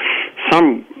always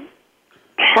some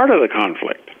part of the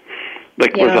conflict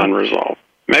that was unresolved.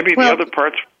 Maybe the other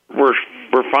parts were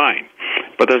fine,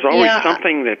 but there's always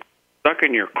something that's stuck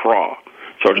in your craw,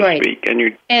 so to speak, and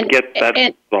you get that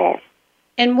resolved.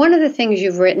 And one of the things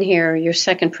you've written here, your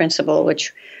second principle,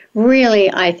 which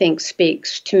really I think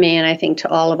speaks to me and I think to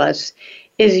all of us,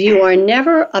 is you are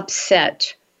never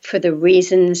upset for the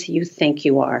reasons you think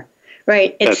you are,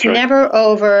 right? It's never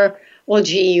over, well,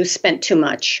 gee, you spent too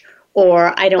much,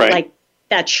 or I don't like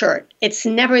that shirt. It's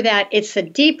never that. It's a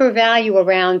deeper value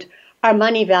around our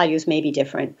money values may be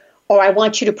different, or I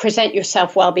want you to present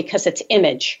yourself well because it's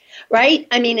image, right?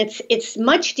 I mean, it's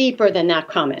much deeper than that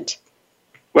comment.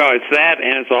 Well, it's that,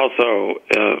 and it's also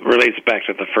relates back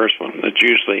to the first one. That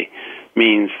usually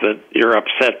means that you're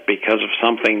upset because of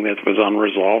something that was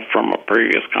unresolved from a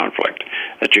previous conflict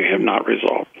that you have not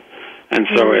resolved. And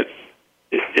so it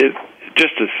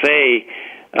just to say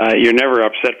you're never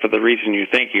upset for the reason you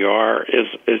think you are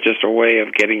is just a way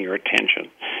of getting your attention.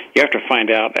 You have to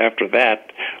find out after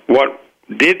that what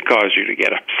did cause you to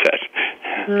get upset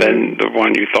than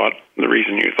the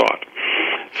reason you thought.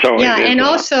 So and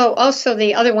also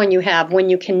the other one you have, when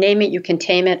you can name it, you can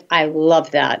tame it. I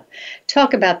love that.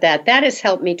 Talk about that. That has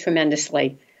helped me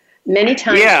tremendously. Many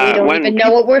times we don't even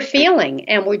know what we're feeling,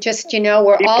 and we're just,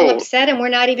 we're all upset and we're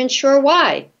not even sure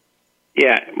why.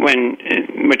 Yeah,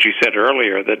 what you said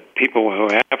earlier, that people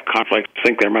who have conflict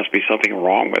think there must be something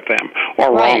wrong with them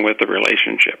or wrong with the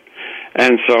relationship.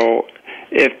 And so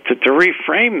to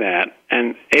reframe that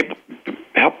and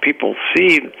help people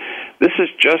see this is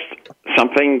just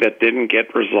something that didn't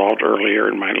get resolved earlier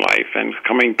in my life and is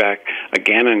coming back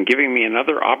again and giving me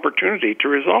another opportunity to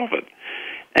resolve it.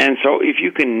 And so if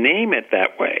you can name it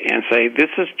that way and say, this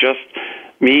is just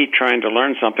me trying to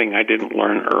learn something I didn't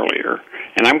learn earlier,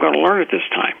 and I'm going to learn it this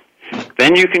time,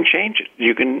 then you can change it.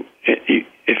 You can,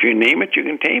 if you name it, you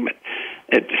can tame it.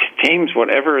 It tames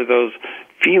whatever those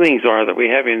feelings are that we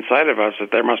have inside of us,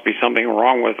 that there must be something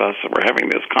wrong with us, that we're having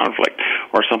this conflict,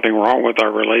 or something wrong with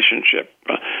our relationship.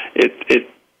 It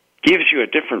gives you a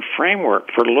different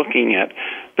framework for looking at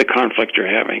the conflict you're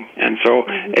having. And so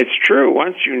it's true,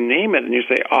 once you name it and you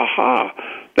say, aha,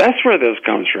 that's where this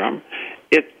comes from,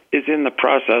 it is in the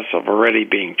process of already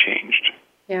being changed.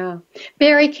 Yeah.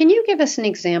 Barry, can you give us an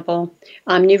example?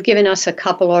 You've given us a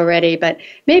couple already, but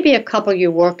maybe a couple you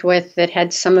worked with that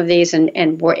had some of these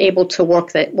and were able to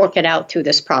work it out through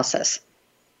this process.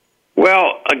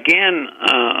 Well, again,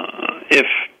 if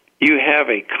you have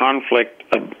a conflict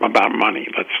about money,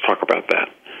 let's talk about that,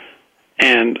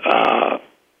 and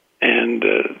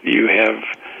you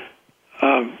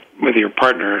have with your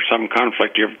partner some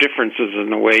conflict, you have differences in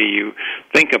the way you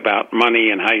think about money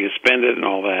and how you spend it and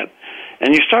all that.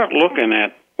 And you start looking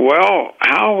at, well,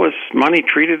 how was money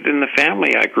treated in the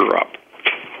family I grew up?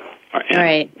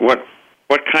 And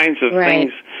what kinds of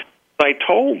things I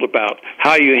told about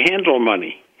how you handle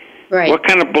money? What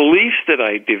kind of beliefs did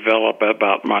I develop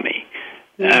about money?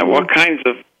 What kinds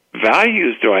of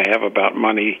values do I have about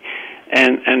money?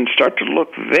 And start to look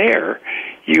there.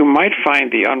 You might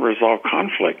find the unresolved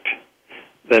conflict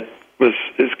that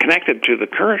is connected to the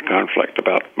current conflict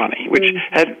about money, which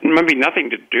had maybe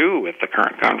nothing to do with the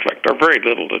current conflict, or very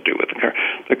little to do with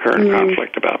the current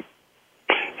conflict about.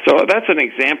 So that's an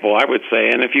example, I would say,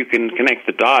 and if you can connect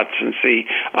the dots and see,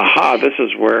 aha, this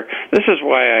is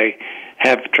why I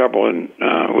have trouble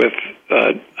with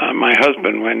my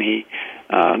husband when he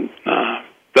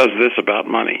does this about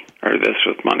money or this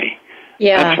with money.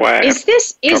 Yeah. That's why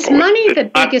is money the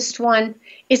biggest one?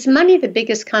 Is money the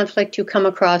biggest conflict you come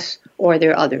across, or are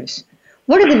there others?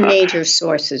 What are the major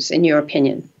sources, in your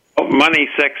opinion? Money,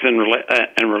 sex, and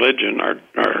religion are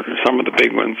some of the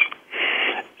big ones.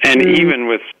 And even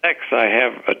with sex, I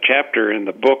have a chapter in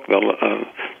the book, the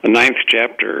 9th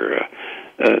chapter,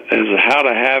 is how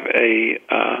to have a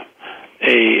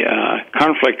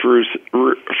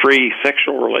conflict-free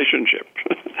sexual relationship.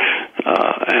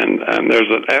 And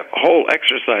there's a whole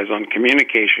exercise on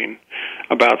communication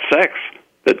about sex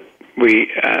that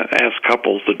we ask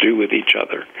couples to do with each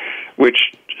other,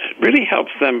 which really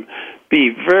helps them be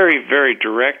very, very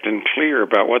direct and clear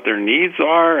about what their needs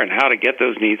are and how to get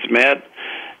those needs met.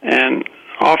 And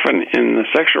often in the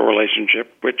sexual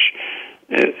relationship, which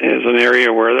is an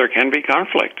area where there can be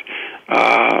conflict,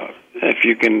 if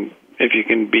you can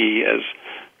be as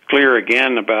clear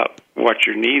again about what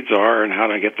your needs are and how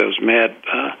to get those met,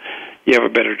 you have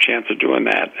a better chance of doing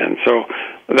that. And so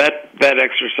that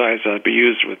exercise I've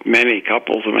used with many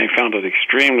couples, and they found it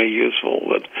extremely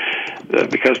useful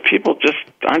that because people just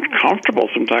aren't comfortable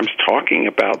sometimes talking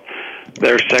about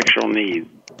their sexual needs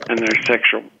and their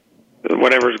sexual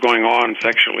whatever's going on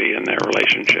sexually in their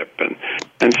relationship,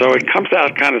 and so it comes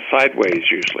out kind of sideways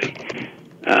usually.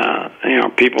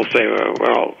 People say,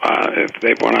 if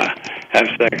they want to have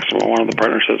sex, one of the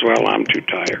partners says, "Well, I'm too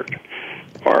tired,"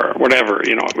 or whatever,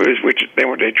 which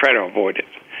they try to avoid it,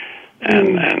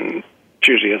 and it's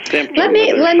usually a symptom.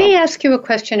 Let me ask you a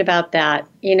question about that.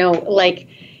 Like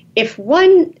if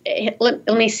one, let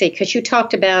me see, because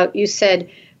you said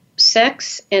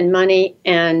sex and money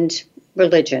and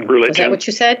religion. Is that what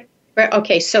you said?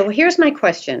 Okay, so here's my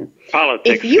question.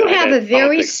 Politics. If you have a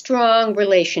very strong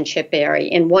relationship area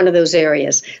in one of those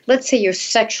areas, let's say your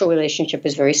sexual relationship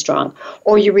is very strong,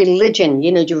 or your religion,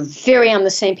 you're very on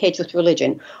the same page with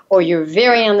religion, or you're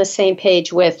very on the same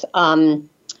page with,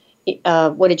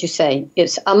 what did you say?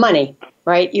 It's money,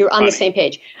 right? You're on the same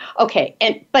page. Okay,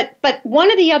 but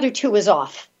one of the other two is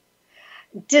off.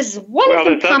 Does one of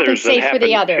them compensate for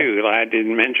the other? Too, I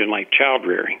didn't mention, like child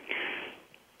rearing.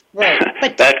 Right,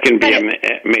 but that can be a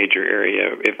major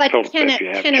area if you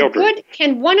have children.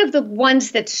 Can one of the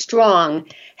ones that's strong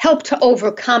help to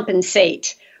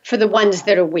overcompensate for the ones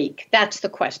that are weak? That's the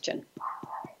question.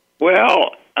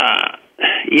 Well,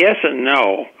 yes and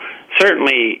no.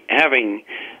 Certainly, having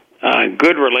a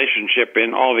good relationship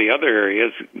in all the other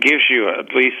areas gives you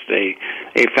at least a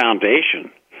foundation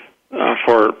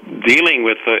for dealing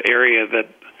with the area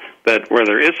that where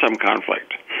there is some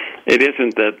conflict. It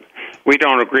isn't that we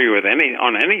don't agree with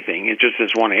on anything. It's just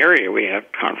this one area we have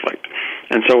conflict.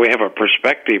 And so we have a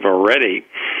perspective already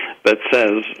that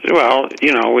says, well,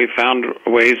 we found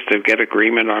ways to get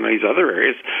agreement on these other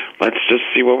areas. Let's just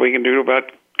see what we can do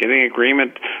about getting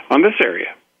agreement on this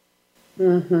area.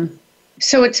 Mm-hmm.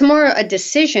 So it's more a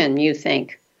decision, you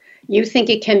think? You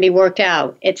think it can be worked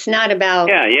out. It's not about...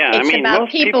 Yeah. It's about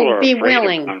people be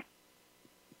willing.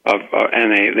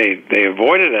 And they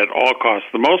avoid it at all costs.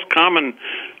 The most common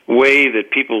way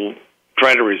that people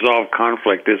try to resolve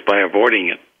conflict is by avoiding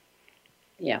it.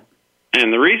 Yeah.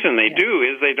 And the reason they do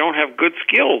is they don't have good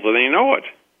skills, and they know it.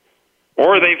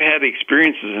 Or they've had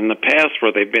experiences in the past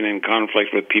where they've been in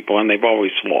conflict with people and they've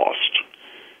always lost.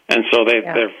 And so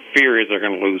their fear is they're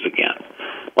going to lose again,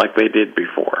 like they did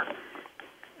before.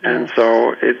 And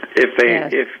so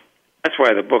that's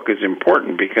why the book is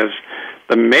important, because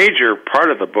the major part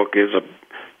of the book is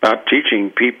about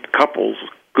teaching couples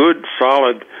good,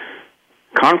 solid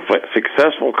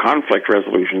successful conflict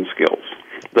resolution skills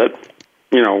that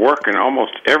work in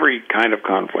almost every kind of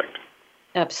conflict.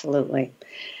 Absolutely,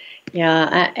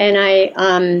 yeah.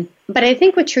 But I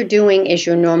think what you're doing is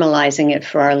you're normalizing it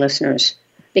for our listeners,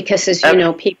 because as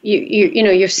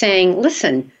you're saying,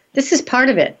 listen, this is part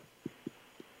of it.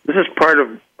 This is part of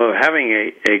having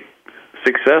a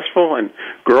successful and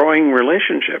growing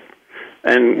relationship.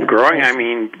 And growing, I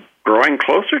mean growing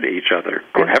closer to each other,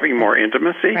 having more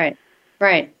intimacy,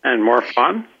 right, and more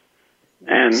fun.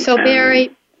 And so, Barry,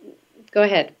 go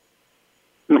ahead.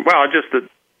 Well, I was just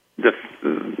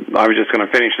going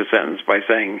to finish the sentence by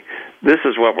saying this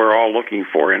is what we're all looking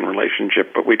for in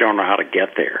relationship, but we don't know how to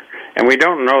get there, and we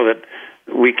don't know that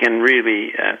we can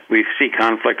really. We see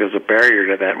conflict as a barrier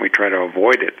to that, and we try to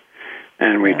avoid it,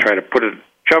 and we try to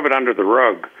shove it under the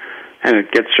rug. And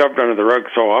it gets shoved under the rug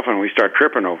so often we start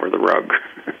tripping over the rug,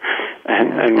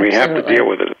 and we have to deal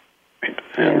with it.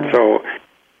 And so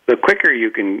the quicker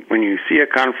you can, when you see a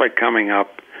conflict coming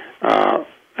up,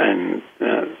 and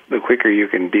the quicker you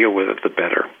can deal with it, the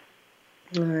better.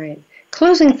 All right.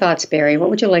 Closing thoughts, Barry. What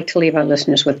would you like to leave our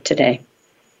listeners with today?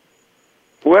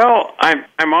 Well,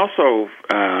 I'm also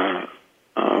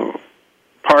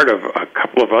part of a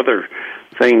couple of other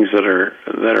things that are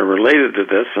related to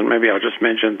this, and maybe I'll just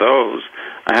mention those.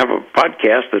 I have a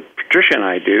podcast that Patricia and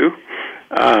I do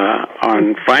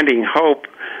on Finding Hope,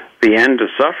 the End to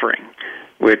Suffering,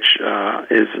 which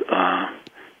is,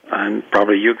 and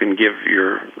probably you can give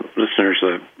your listeners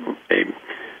a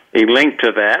link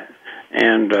to that.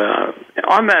 And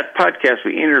on that podcast,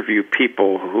 we interview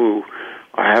people who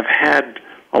have had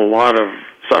a lot of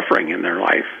suffering in their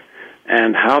life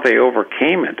and how they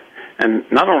overcame it. And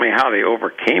not only how they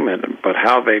overcame it, but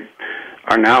how they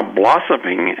are now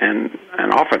blossoming and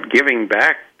often giving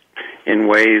back in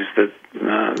ways that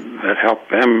help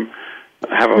them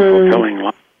have a fulfilling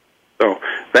life. So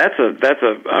that's a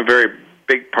very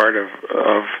big part of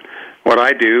what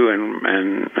I do,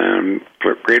 and I'm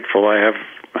grateful I have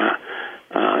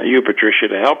you, Patricia,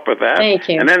 to help with that. Thank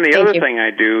you. And then the other thing I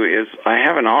do is I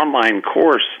have an online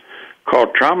course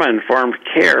called Trauma Informed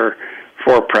Care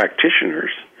for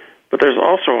Practitioners. But there's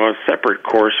also a separate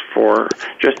course for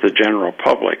just the general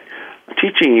public,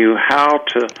 teaching you how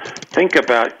to think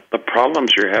about the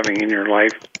problems you're having in your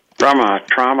life from a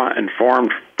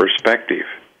trauma-informed perspective.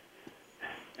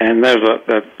 And there's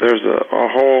a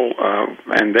whole,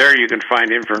 and there you can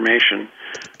find information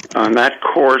on that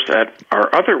course at our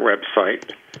other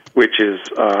website, which is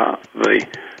the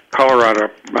Colorado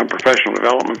Professional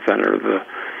Development Center.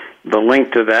 The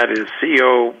link to that is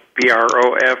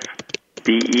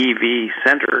COPROFDEV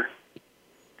Center,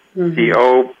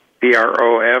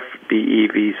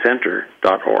 COPROFDEV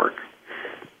Center.org.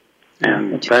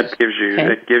 And that gives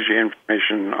you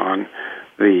information on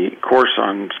the course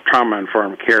on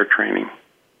trauma-informed care training.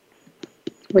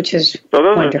 Which is so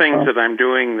those wonderful. are things that I'm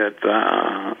doing that,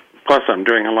 plus I'm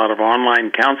doing a lot of online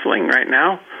counseling right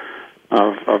now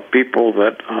of people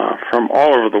that from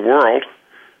all over the world,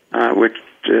 which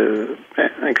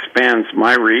expands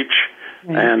my reach,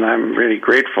 and I'm really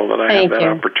grateful that I have that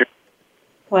opportunity.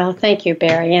 Well, thank you,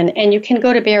 Barry. And you can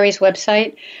go to Barry's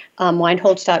website,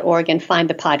 weinholds.org, and find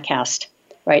the podcast,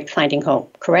 right, Finding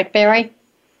Hope. Correct, Barry?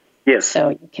 Yes. So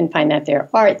you can find that there.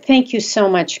 All right. Thank you so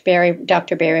much,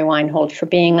 Dr. Barry Weinhold, for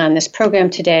being on this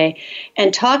program today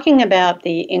and talking about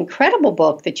the incredible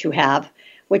book that you have,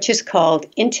 which is called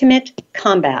Intimate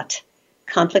Combat,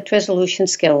 Conflict Resolution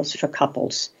Skills for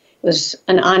Couples. It was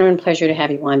an honor and pleasure to have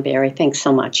you on, Barry. Thanks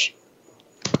so much.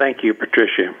 Thank you,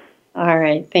 Patricia. All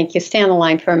right. Thank you. Stay on the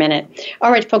line for a minute.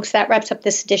 All right, folks, that wraps up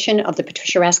this edition of the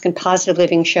Patricia Raskin Positive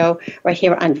Living Show right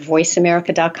here on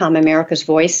VoiceAmerica.com, America's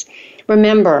Voice.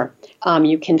 Remember,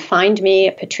 you can find me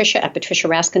at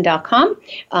patriciaraskin.com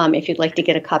if you'd like to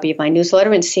get a copy of my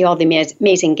newsletter and see all the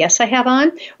amazing guests I have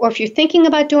on. Or if you're thinking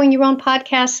about doing your own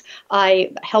podcasts,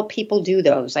 I help people do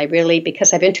those.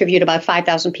 Because I've interviewed about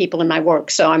 5,000 people in my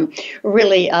work, so I'm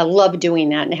really love doing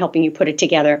that and helping you put it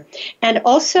together. And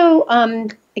also,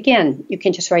 again, you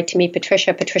can just write to me,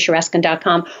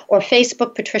 patriciaraskin.com, or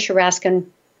Facebook, Patricia Raskin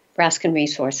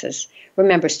Resources.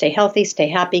 Remember, stay healthy, stay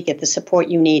happy, get the support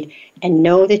you need, and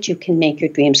know that you can make your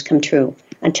dreams come true.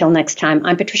 Until next time,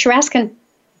 I'm Patricia Raskin.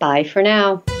 Bye for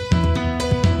now.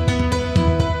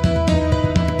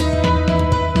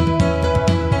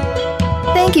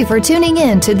 Thank you for tuning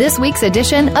in to this week's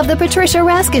edition of The Patricia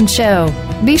Raskin Show.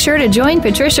 Be sure to join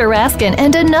Patricia Raskin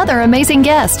and another amazing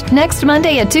guest next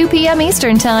Monday at 2 p.m.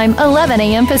 Eastern Time, 11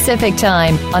 a.m. Pacific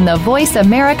Time on the Voice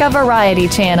America Variety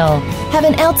Channel. Have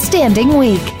an outstanding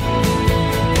week.